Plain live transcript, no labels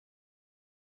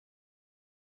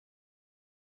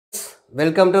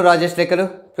Welcome to Rajeshlekkalu.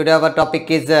 Today our topic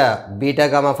is beta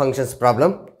gamma functions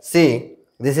problem. See,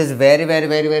 this is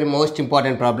very most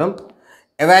important problem.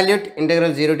 Evaluate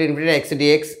integral 0 to infinity x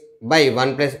dx by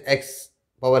 1 plus x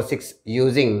power 6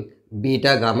 using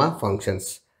beta gamma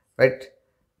functions. Right?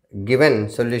 Given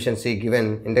solution C,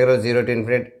 given integral 0 to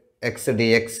infinity x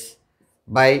dx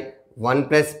by 1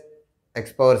 plus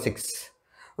x power 6.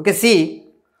 Okay, see,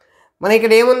 మన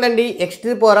ఇక్కడ ఏముందండి x to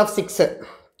the power of 6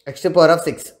 x to the power of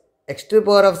 6 x to the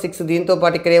power of 6 దీంతో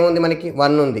పాటు ఇక్కడ ఏముంది మనకి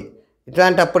 1 ఉంది.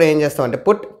 ఇట్లాంటప్పుడు ఏం చేస్తాం అంటే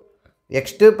put x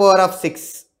to the power of 6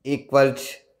 equals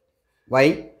y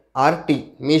are t,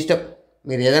 మీ ఇష్టం,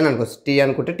 మీరు ఏదైనా అనుకోవచ్చు. t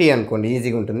అనుకుంటే t అనుకోండి,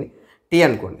 ఈజీగా ఉంటుంది. t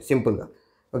అనుకోండి సింపుల్గా.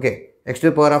 Okay, x to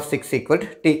the power of 6 equal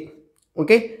t.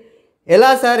 Okay, ఎలా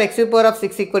sir x to the power of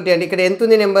 6 equal t అంటే ఇక్కడ ఎంత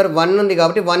ఉంది, నెంబర్ 1 ఉంది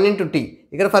కాబట్టి 1 into t.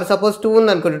 ఇక్కడ ఫర్ సపోజ్ 2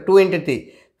 ఉంది అనుకోండి, 2 into t.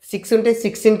 6 ఉంటే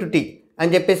 6 into t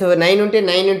అని చెప్పేసి, 9 ఉంటే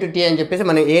 9 into t అని చెప్పేసి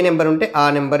మనం ఏ నెంబర్ ఉంటే ఆ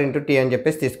నెంబర్ ఇంటూ t అని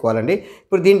చెప్పేసి తీసుకోవాలండి.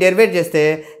 ఇప్పుడు దీన్ని డెరివేట్ చేస్తే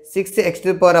 6x to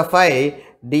the power of 5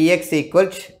 dx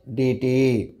equals dt.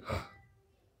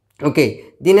 Okay,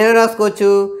 దీన్ని ఎలా రాసుకోవచ్చు,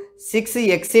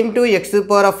 6x into x to the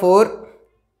power of 4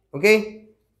 okay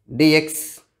dx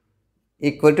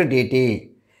equal to dt.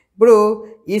 ఇప్పుడు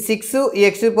ఈ 6 ఈ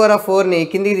x to the power of 4ని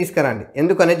కిందికి తీసుకురండి,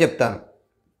 ఎందుకనేది చెప్తాను.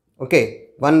 Okay,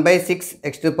 1/6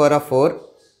 x to the power of 4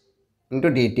 into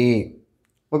dt.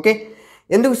 Okay,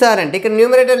 ఎందుకు సార్ అంటే ఇక్కడ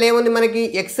న్యూమరేటర్లో ఏముంది మనకి,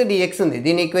 ఎక్స్ డిఎక్స్ ఉంది.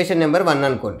 దీని ఈక్వేషన్ నెంబర్ 1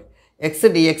 అనుకోండి, ఎక్స్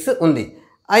డిఎక్స్ ఉంది.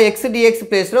 ఆ ఎక్స్ డిఎక్స్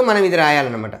ప్లేస్లో మనం ఇది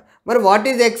రాయాలన్నమాట. మరి what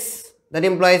is X, that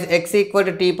implies X equal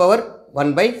to tea power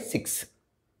 1/6.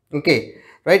 Okay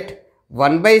right,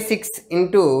 1/6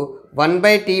 into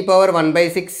 1/t power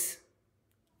 1/6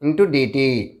 into dt.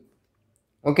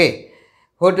 Okay,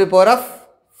 whole to power of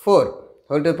 4,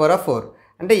 whole to power of 4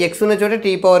 అంటే X ఉన్న చోట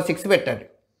t power 6 పెట్టండి.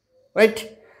 Right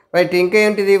right, ఇంకా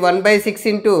ఏంటిది, 1/6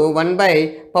 into 1 by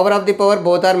power of the power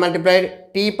both are multiplied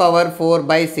t power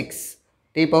 4/6,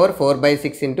 t power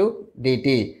 4/6 into dt.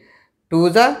 2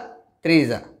 జా 3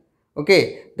 జా. Okay,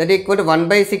 that equal to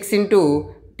 1/6 into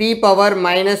t power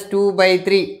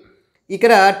 -2/3.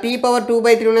 ఇక్కడ t power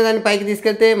 2/3 ఉన్న దాన్ని పైకి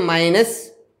తీసుకెళ్తే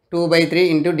 -2/3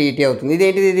 ఇంటూ dt అవుతుంది.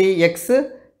 ఇదేంటిది, ఇది ఎక్స్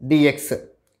డిఎక్స్,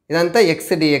 ఇదంతా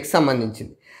ఎక్స్ డిఎక్స్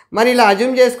సంబంధించింది. మరి ఇలా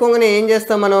అజ్యూమ్ చేసుకోగానే ఏం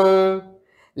చేస్తాం మనం,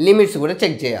 లిమిట్స్ కూడా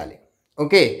చెక్ చేయాలి.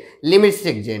 ఓకే, లిమిట్స్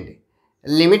చెక్ చేయండి.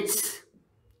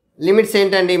 లిమిట్స్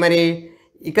ఏంటండి, మరి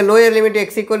ఇక్కడ lower limit x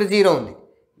equal to 0 ఉంది.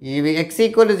 ఇవి x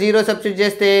ఈక్వల్ టు 0 సబ్స్టిట్యూట్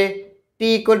చేస్తే t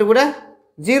ఈక్వల్ టు కూడా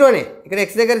 0నే. ఇక్కడ x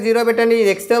దగ్గర 0 పెట్టండి,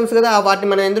 ఇది x టర్మ్స్ కదా, వాటిని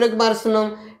మనం ఎందులోకి మారుస్తున్నాం,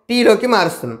 tలోకి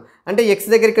మారుస్తున్నాం. అంటే x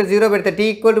దగ్గర ఇక్కడ 0 పెడితే t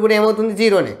ఈక్వల్ టు కూడా ఏమవుతుంది,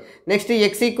 0నే. నెక్స్ట్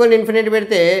x ఈక్వల్ ఇన్ఫినిటీ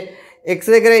పెడితే, x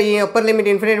దగ్గర ఈ అప్పర్ లిమిట్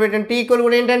ఇన్ఫినిటీ పెట్టండి, t ఈక్వల్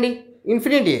కూడా ఏంటండి,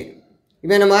 ఇన్ఫినిటీ.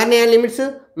 ఇవేనా మారినాయా, limits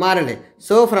మారలే.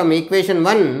 So from equation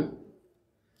 1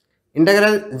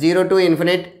 integral 0 to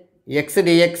infinite x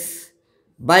dx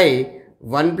by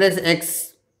 1 plus x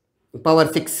power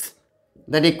 6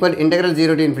 that equal integral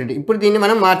 0 to infinity. ఇప్పుడు దీన్ని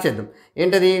మనం మార్చేద్దాం.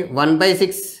 ఏంటది,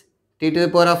 1/6 t to the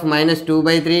power of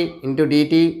 -2/3 into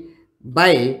dt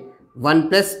by 1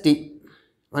 plus t.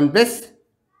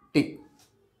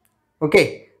 Okay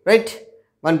right,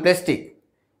 1 plus t.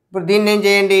 ఇప్పుడు దీన్ని ఏం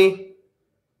చేయండి,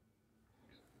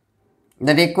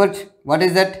 that equals what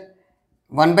is that,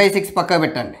 1/6 పక్క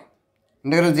పెట్టండి,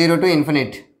 ఇంటగ్రల్ 0 to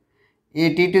infinite ఈ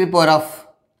t to the power of,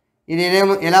 ఇది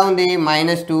ఎలా ఉంది,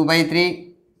 -2/3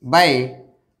 by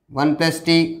 1 plus t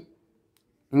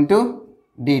into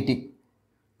dt,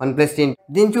 1 plus t.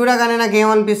 దీన్ని చూడగానే నాకు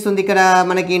ఏమనిపిస్తుంది, ఇక్కడ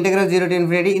మనకి ఇంటగ్రల్ 0 to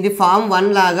infinity ఇది ఫామ్ 1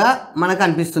 లాగా మనకు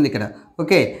అనిపిస్తుంది ఇక్కడ.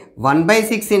 Okay,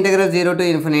 1/6 integral 0 to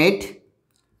infinite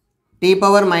t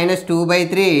power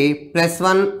 -2/3 plus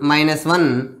 1 -1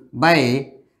 by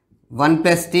 1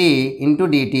 plus t into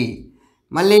dt.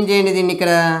 మళ్ళీ ఏం చేయండి దీన్ని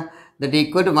ఇక్కడ, that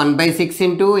equal to 1/6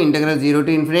 into integral 0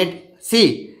 to infinite C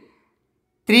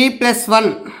 3 + 1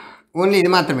 only,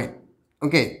 ఇది మాత్రమే.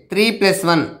 ఓకే, 3 +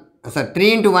 1 సార్ 3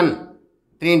 into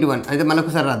 1 అయితే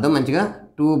మళ్ళొకసారి రాద్దాం మంచిగా,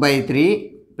 2/3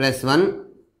 + 1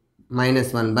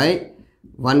 -1 బై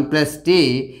 1 plus t.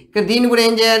 ఇక్కడ దీన్ని కూడా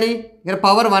ఏం చేయాలి, ఇక్కడ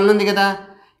పవర్ 1 ఉంది కదా,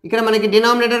 ఇక్కడ మనకి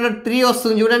డినామినేటర్లో 3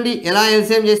 వస్తుంది చూడండి, ఎలా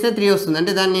ఎల్సిఎం చేస్తే 3 వస్తుంది.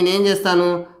 అంటే దాన్ని నేను ఏం చేస్తాను,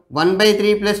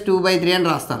 1/3 + 2/3 అని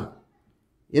రాస్తాను.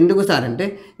 ఎందుకు సార్ అంటే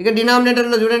ఇక్కడ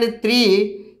డినామినేటర్లో చూడండి 3,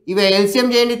 ఇవి ఎల్సిఎం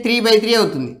చేయండి 3/3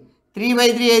 అవుతుంది.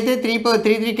 3/3 అయితే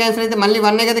 3 క్యాన్సిల్ అయితే మళ్ళీ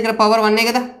 1 కదా, ఇక్కడ పవర్ 1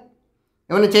 కదా,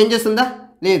 ఏమైనా చేంజ్ చేస్తుందా,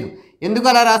 లేదు. ఎందుకు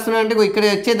అలా రాస్తున్నాను అంటే ఇక్కడ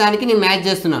వచ్చే దానికి నేను మ్యాచ్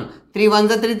చేస్తున్నాను. 3 × 1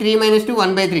 = 3, 3 - 2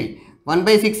 1/3,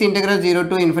 1/6 integral 0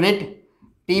 to infinite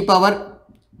t power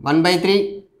 1/3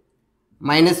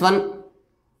 -1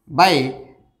 by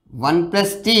 1 plus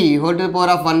t whole to the power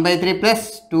of 1/3 plus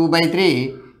 2/3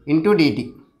 into dt.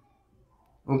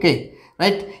 Okay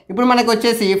right, ఇప్పుడు మనకు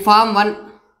వచ్చేసి form 1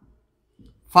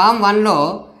 form 1లో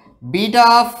beta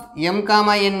of m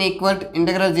comma n equal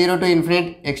integral 0 to infinite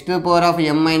x to the power of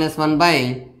m minus 1 by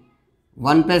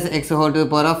 1 plus x whole to the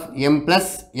power of m plus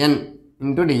n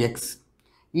into dx.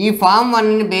 ఈ form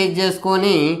 1ని base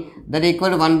చేసుకొని that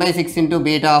equal 1/6 into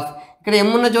beta of, ఇక్కడ m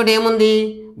ఉన్న చోట ఏముంది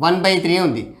 1/3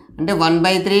 ఉంది, అంటే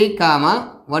 1/3 comma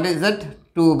what is that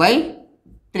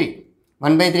 2/3,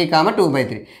 1/3 comma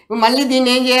 2/3. మళ్ళీ దీన్ని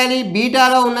ఏం చేయాలి,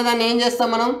 బీటాలో ఉన్నదాన్ని ఏం చేస్తాం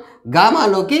మనం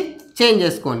గామాలోకి చేంజ్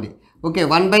చేసుకోండి. Okay,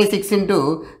 1/6 into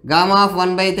gamma of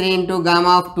 1/3 into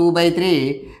gamma of 2/3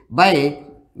 by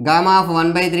gamma of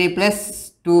 1/3 plus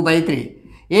 2/3.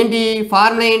 ఏంటి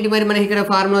ఫార్ములా ఏంటి మరి మనకి ఇక్కడ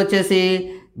ఫార్ములా వచ్చేసి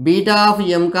beta of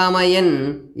m comma n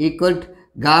equal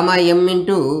gamma m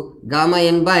into gamma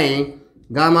n by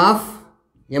gamma of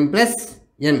m plus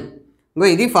n. ఇంకో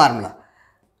ఇది formula,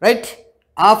 right.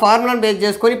 ఆ ఫార్ములాను బేస్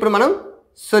చేసుకొని ఇప్పుడు మనం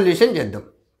సొల్యూషన్ చేద్దాం.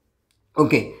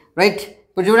 ఓకే రైట్,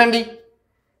 ఇప్పుడు చూడండి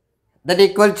that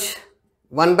equals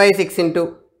 1/6 into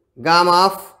gamma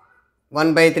of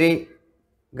 1/3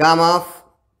 gamma of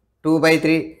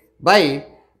 2/3 by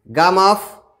gamma of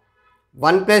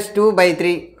 1 plus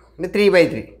 2/3 అంటే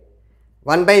 3/3,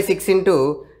 1/6 into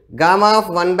gamma of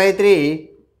 1/3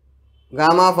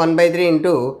 gamma of 1/3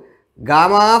 into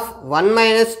gamma of 1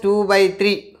 minus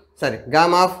 2/3 sorry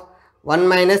gamma of 1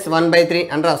 minus 1/3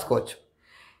 అని రాసుకోవచ్చు.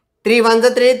 3 1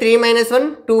 3, 3 minus 1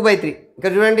 2/3.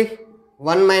 ఇక్కడ చూడండి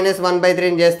 1 minus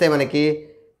 1/3 చేస్తే మనకి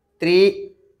 3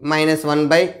 minus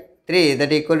 1/3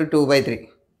 దట్ ఈక్వల్ టు 2/3.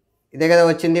 ఇదే కదా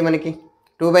వచ్చింది మనకి,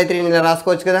 2/3 ఇలా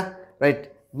రాసుకోవచ్చు కదా, రైట్.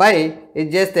 బై ఇది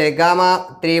చేస్తే గామా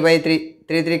 3/3,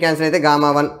 3 3 క్యాన్సిల్ అయితే gamma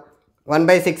 1,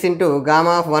 1/6 into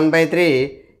gamma of 1/3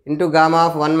 into gamma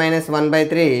of 1 minus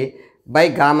 1/3 by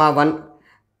gamma 1.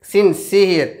 Since see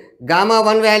here gamma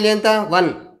 1 value ఎంత 1,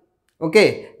 ఓకే,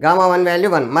 గామా 1 వాల్యూ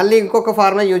 1. మళ్ళీ ఇంకొక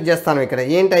ఫార్ములా యూజ్ చేస్తాను ఇక్కడ,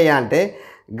 ఏంటయ్యా అంటే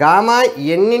gamma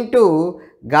n into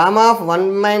gamma of 1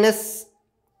 minus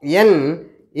n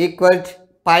equal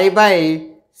pi by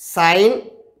sine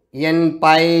n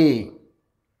పై.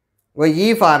 ఈ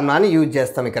ఫార్ములాని use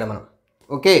చేస్తాం ఇక్కడ మనం.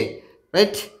 ఓకే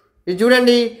రైట్, ఇది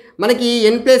చూడండి మనకి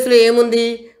n ప్లేస్లో ఏముంది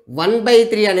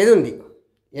 1/3 అనేది ఉంది,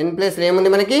 n ప్లేస్లో ఏముంది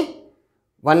మనకి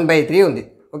 1/3 ఉంది.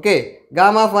 ఓకే,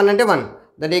 గామా ఆఫ్ 1 అంటే 1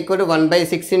 that equal to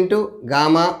 1/6 into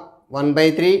gamma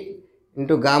 1/3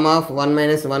 into gamma of 1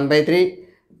 minus 1/3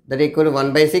 that equal to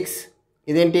 1/6.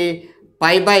 ఇదేంటి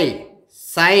పై బై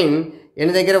సైన్ n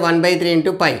దగ్గర 1/3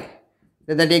 into pi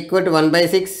that equal to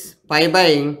 1/6 pi by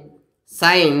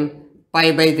sine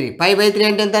π/3. π/3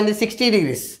 అంటే ఎంత అండి 60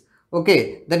 degrees. Okay,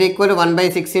 that equal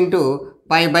 1/6 into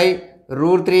pi by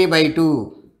 √3/2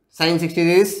 sign 60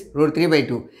 degrees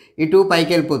 √3/2. ఈ 2 పైకి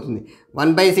వెళ్ళిపోతుంది,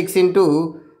 1/6 into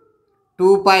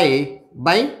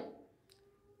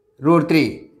 2π/√3,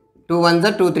 2 1s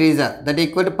 2 3s that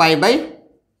equal to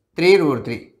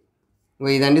π/3√3.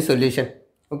 ఇదండి solution.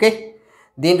 Okay,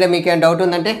 దీంట్లో మీకు ఏమైనా డౌట్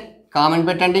ఉందంటే కామెంట్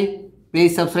పెట్టండి.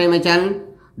 Please subscribe my channel,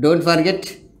 don't forget.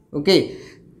 Okay,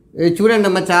 చూడండి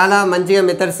అమ్మ, చాలా మంచిగా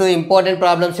మెథడ్స్ ఇంపార్టెంట్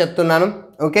ప్రాబ్లమ్స్ చెప్తున్నాను.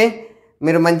 ఓకే,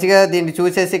 మీరు మంచిగా దీన్ని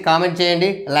చూసేసి కామెంట్ చేయండి,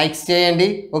 లైక్స్ చేయండి.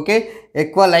 ఓకే,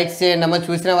 ఎక్కువ లైక్స్ చేయండి అమ్మ,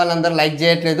 చూసిన వాళ్ళందరూ లైక్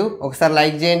చేయట్లేదు, ఒకసారి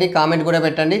లైక్ చేయండి, కామెంట్ కూడా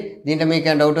పెట్టండి దీంట్లో మీకు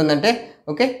ఏమైనా డౌట్ ఉందంటే.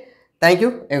 Okay, thank you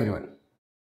everyone.